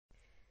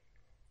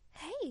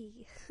Hey!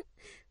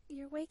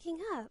 You're waking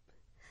up.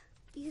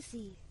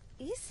 Easy,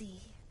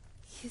 easy.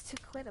 You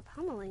took quite a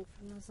pummeling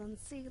from those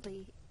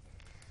Unseelie.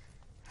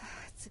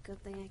 It's a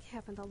good thing I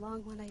happened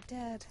along when I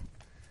did.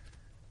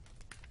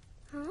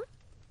 Huh?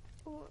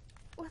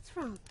 What's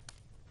wrong?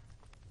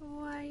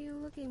 Why are you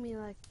looking at me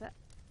like that?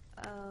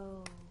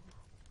 Oh.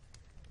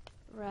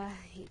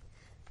 Right.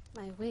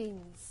 My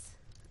wings.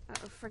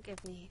 Oh,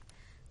 forgive me.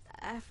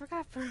 I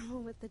forgot for a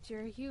moment that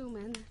you're a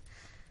human.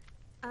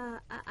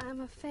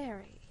 I'm a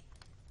fairy.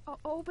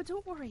 Oh, but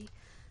don't worry.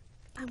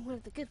 I'm one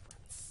of the good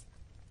ones.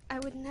 I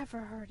would never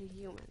hurt a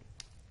human.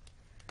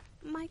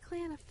 My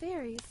clan of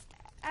fairies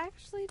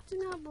actually do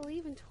not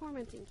believe in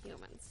tormenting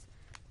humans,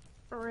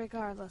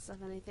 regardless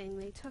of anything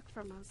they took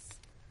from us.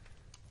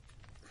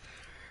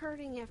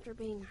 Hurting after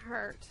being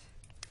hurt,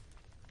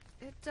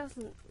 it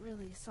doesn't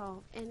really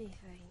solve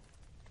anything.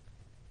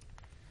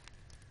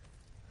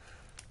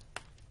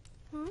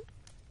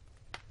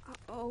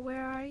 Oh,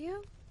 where are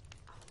you?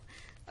 Oh,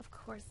 of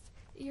course,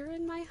 you're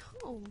in my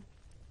home.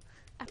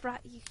 I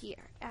brought you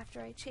here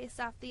after I chased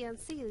off the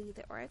Unseelie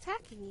that were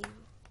attacking you.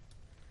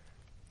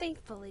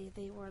 Thankfully,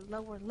 they were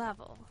lower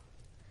level,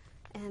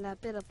 and a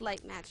bit of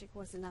light magic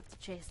was enough to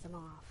chase them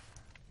off.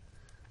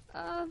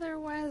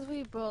 Otherwise,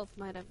 we both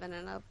might have been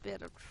in a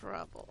bit of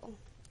trouble.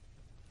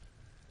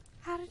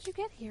 How did you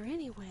get here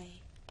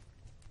anyway?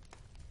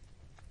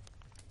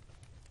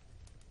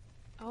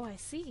 Oh, I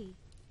see.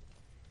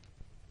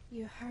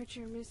 You heard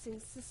your missing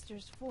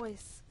sister's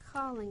voice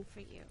calling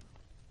for you,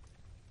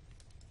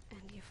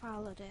 and you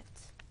followed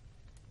it.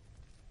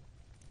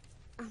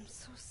 I'm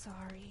so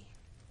sorry.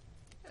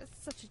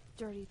 It's such a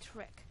dirty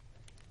trick,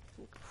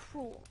 and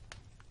cruel.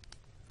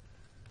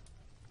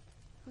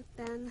 But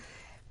then,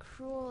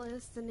 cruel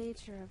is the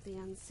nature of the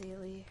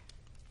Unseelie.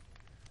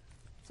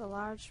 It's a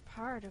large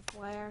part of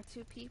why our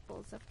two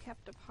peoples have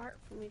kept apart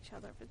from each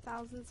other for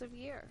thousands of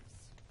years.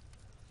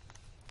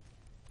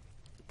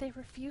 They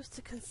refuse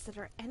to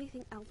consider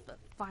anything else but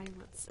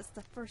violence as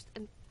the first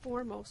and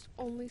foremost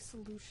only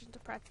solution to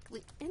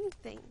practically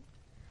anything.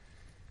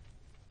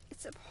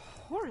 It's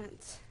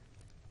abhorrent.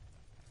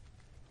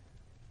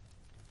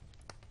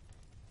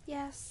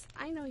 Yes,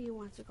 I know you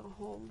want to go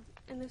home,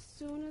 and as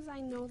soon as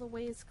I know the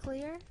way is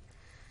clear,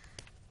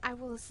 I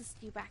will assist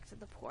you back to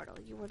the portal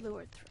you were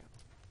lured through.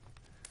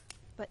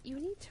 But you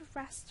need to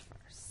rest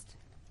first.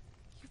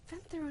 You've been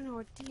through an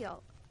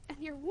ordeal, and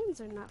your wounds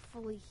are not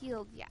fully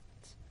healed yet.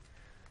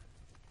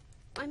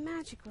 My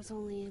magic was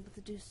only able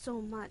to do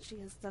so much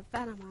against the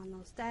venom on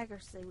those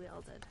daggers they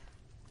wielded.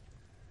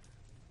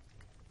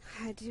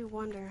 I do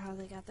wonder how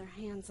they got their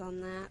hands on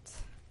that.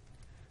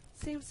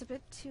 Seems a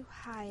bit too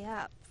high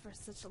up for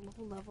such a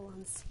low-level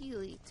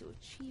Unseelie to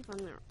achieve on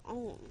their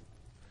own.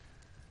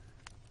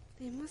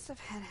 They must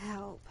have had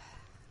help.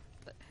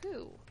 But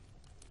who?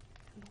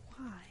 And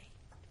why?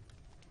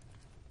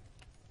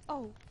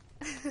 Oh,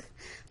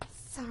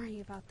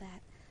 sorry about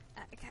that.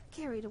 I got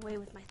carried away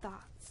with my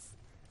thoughts.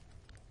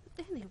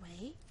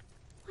 Anyway,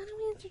 why don't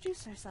we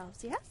introduce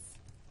ourselves, yes?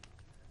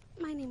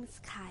 My name is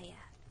Kaia.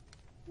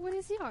 What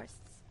is yours?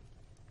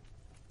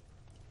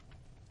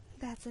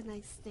 That's a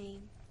nice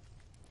name.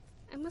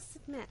 I must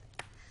admit,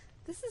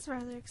 this is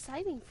rather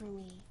exciting for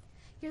me.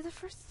 You're the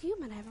first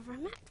human I've ever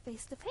met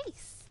face to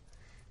face.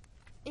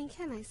 And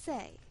can I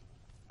say,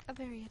 a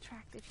very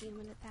attractive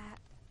human at that.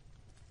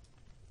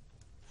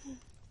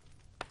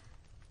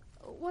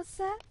 What's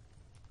that?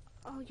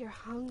 Oh, you're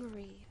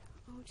hungry.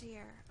 Oh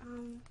dear.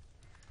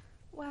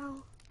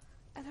 Well,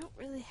 I don't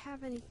really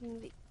have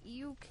anything that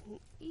you can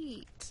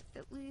eat,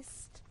 at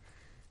least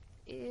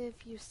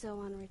if you still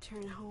want to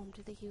return home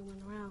to the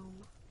human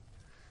realm.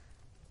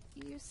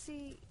 You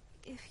see,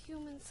 if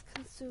humans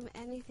consume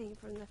anything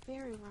from the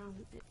fairy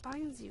realm, it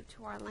binds you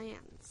to our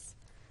lands,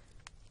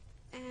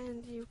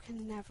 and you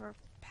can never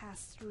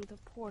pass through the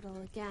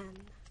portal again.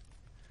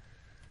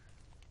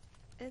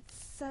 It's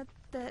said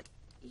that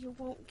you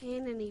won't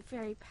gain any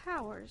fairy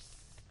powers,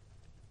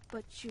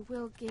 but you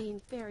will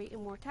gain fairy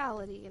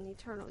immortality and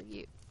eternal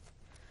youth.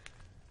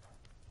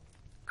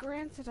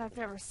 Granted, I've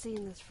never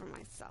seen this for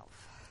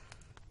myself,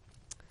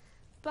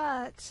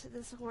 but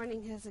this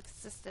warning has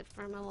existed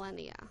for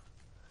millennia,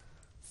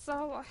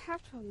 so I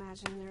have to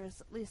imagine there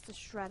is at least a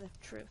shred of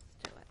truth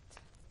to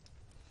it.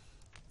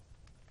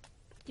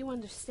 You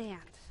understand,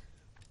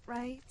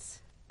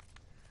 right?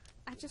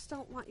 I just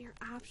don't want your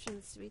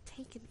options to be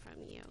taken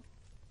from you.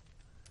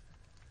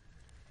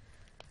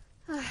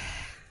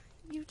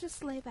 You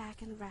just lay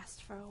back and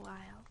rest for a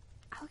while.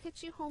 I'll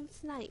get you home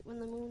tonight when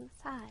the moon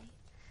is high,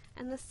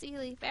 and the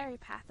Seelie fairy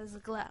path is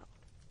aglow.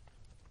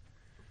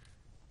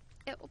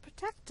 It will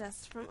protect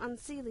us from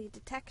Unseelie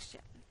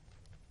detection.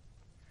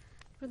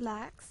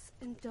 Relax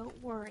and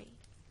don't worry.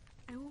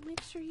 I will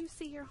make sure you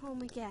see your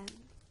home again.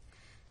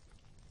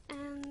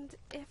 And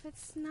if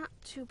it's not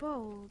too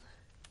bold,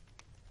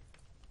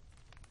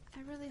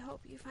 I really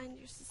hope you find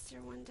your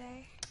sister one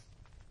day.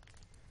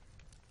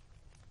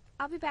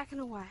 I'll be back in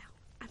a while.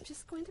 I'm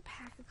just going to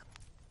pack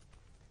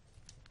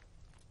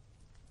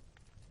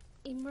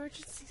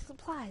emergency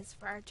supplies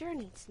for our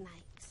journey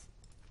tonight.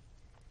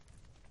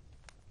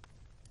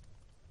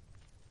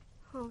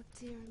 Oh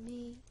dear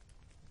me.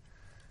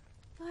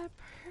 What a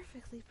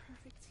perfectly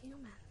perfect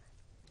human.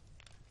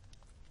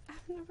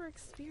 I've never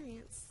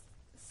experienced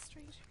this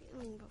strange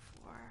feeling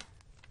before.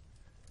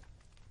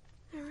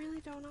 I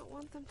really do not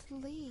want them to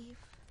leave.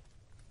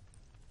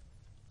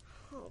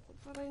 Oh,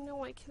 but I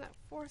know I cannot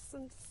force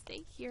them to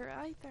stay here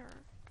either.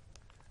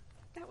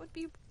 That would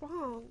be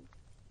wrong,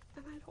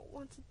 and I don't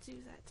want to do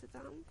that to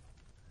them.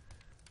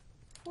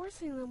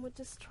 Forcing them would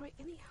destroy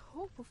any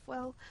hope of,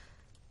 well,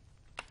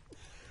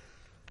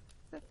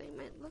 that they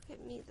might look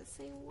at me the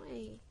same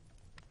way.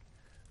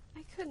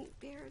 I couldn't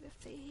bear it if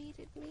they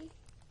hated me.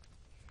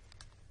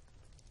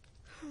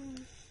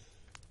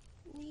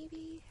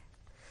 Maybe.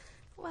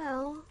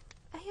 Well,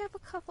 I have a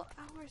couple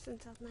hours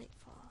until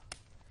nightfall.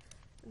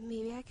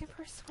 Maybe I can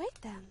persuade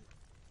them.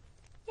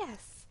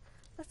 Yes,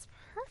 that's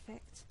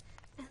perfect.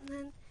 And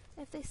then,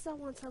 if they still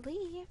want to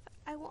leave,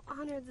 I will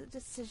honor the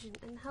decision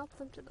and help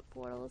them to the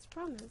portal as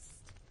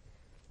promised.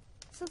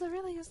 So there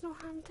really is no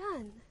harm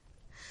done.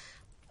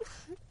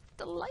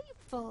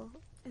 Delightful!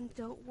 And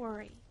don't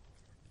worry,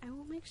 I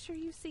will make sure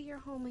you see your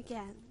home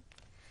again.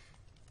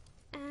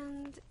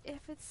 And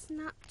if it's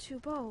not too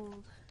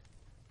bold,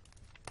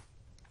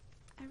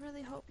 I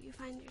really hope you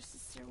find your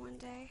sister one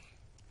day.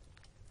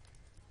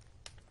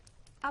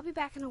 I'll be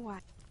back in a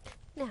while.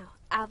 Now,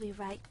 I'll be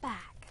right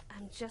back.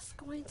 I'm just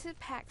going to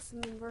pack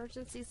some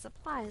emergency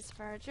supplies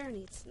for our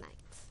journey tonight.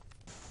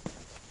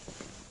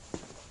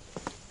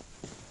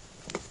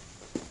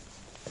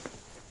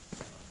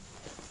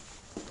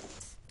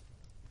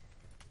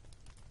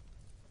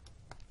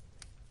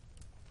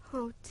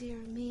 Oh dear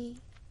me.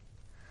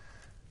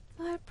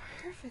 What a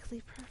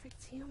perfectly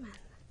perfect human.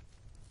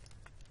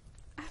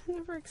 I've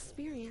never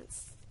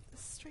experienced this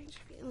strange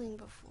feeling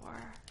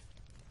before.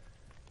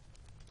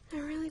 I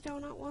really do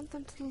not want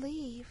them to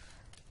leave.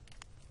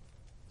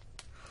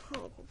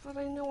 Oh, but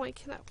I know I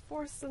cannot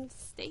force them to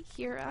stay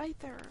here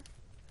either.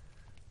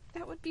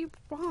 That would be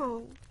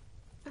wrong,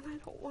 and I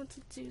don't want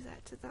to do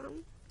that to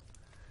them.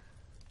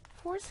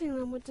 Forcing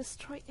them would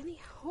destroy any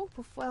hope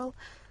of, well,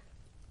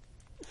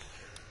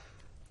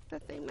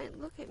 that they might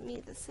look at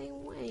me the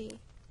same way.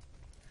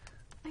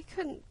 I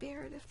couldn't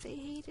bear it if they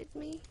hated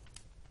me.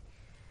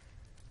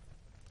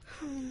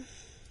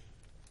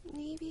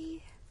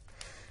 Maybe.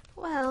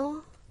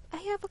 Well, I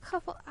have a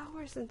couple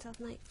hours until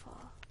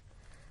nightfall.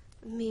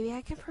 Maybe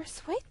I can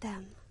persuade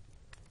them.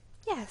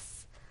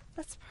 Yes,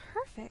 that's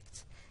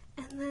perfect.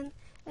 And then,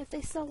 if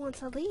they still want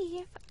to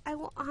leave, I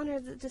will honor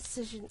the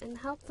decision and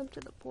help them to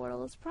the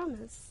portal as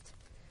promised.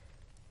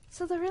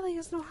 So there really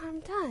is no harm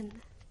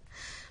done.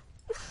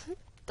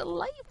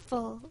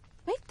 Delightful!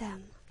 Wait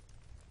them.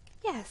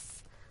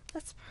 Yes,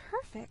 that's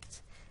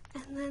perfect.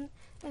 And then,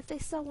 if they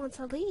still want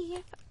to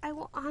leave, I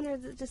will honor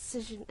the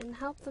decision and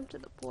help them to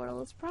the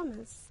portal as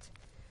promised.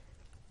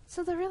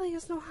 So there really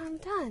is no harm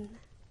done.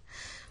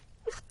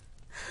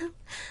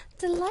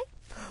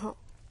 Delightful!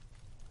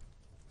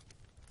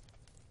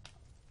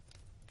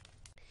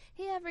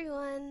 Hey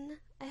everyone!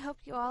 I hope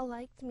you all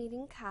liked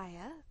meeting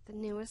Kaia, the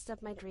newest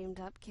of my dreamed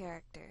up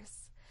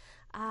characters.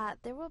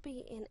 There will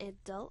be an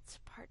adult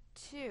part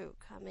 2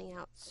 coming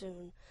out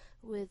soon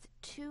with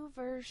 2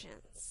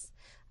 versions.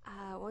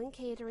 One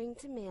catering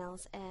to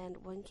males and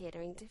one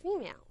catering to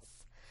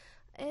females.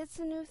 It's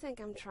a new thing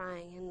I'm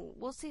trying, and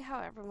we'll see how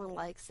everyone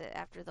likes it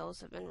after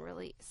those have been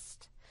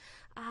released.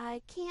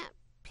 I can't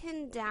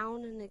pin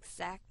down an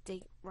exact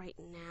date right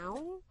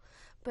now,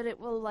 but it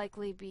will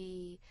likely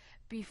be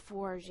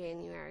before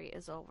January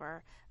is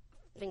over.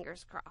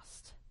 Fingers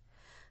crossed.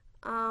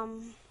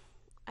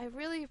 I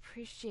really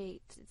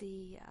appreciate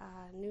the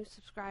new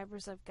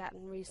subscribers I've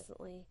gotten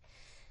recently.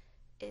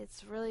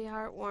 It's really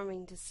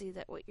heartwarming to see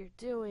that what you're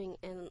doing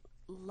and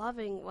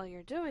loving while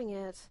you're doing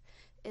it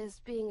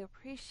is being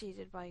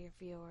appreciated by your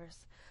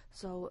viewers.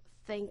 So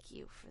thank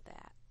you for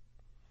that.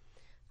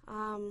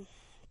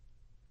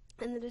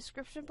 In the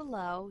description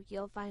below,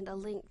 you'll find a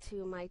link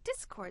to my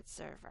Discord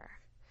server.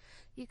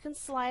 You can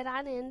slide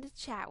on in to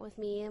chat with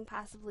me and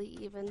possibly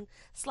even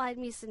slide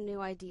me some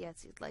new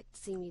ideas you'd like to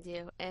see me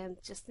do,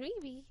 and just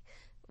maybe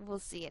we'll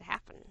see it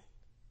happen.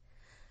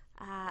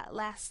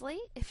 Lastly,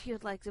 if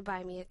you'd like to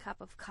buy me a cup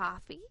of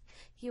coffee,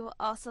 you will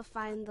also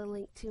find the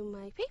link to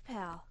my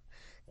PayPal.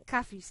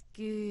 Coffee's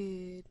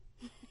good.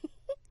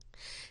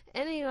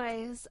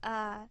 Anyways,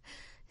 I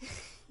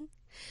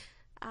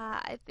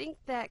think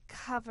that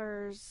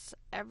covers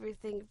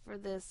everything for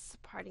this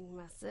parting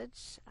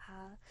message.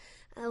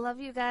 I love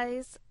you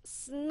guys.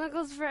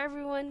 Snuggles for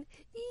everyone.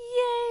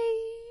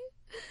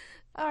 Yay!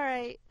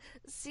 Alright,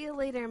 see you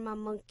later, my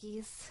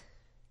monkeys.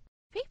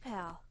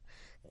 PayPal.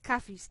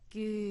 Coffee's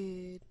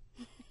good.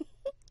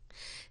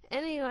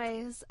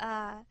 Anyways,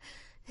 I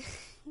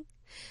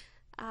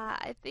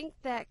think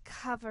that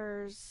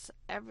covers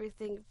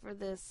everything for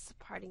this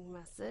parting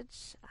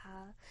message.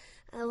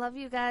 I love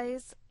you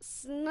guys.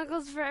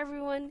 Snuggles for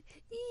everyone.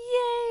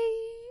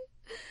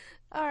 Yay!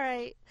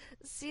 Alright,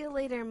 see you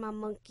later, my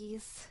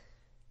monkeys.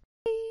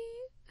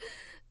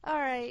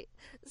 Alright,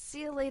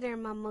 see you later,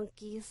 my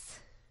monkeys.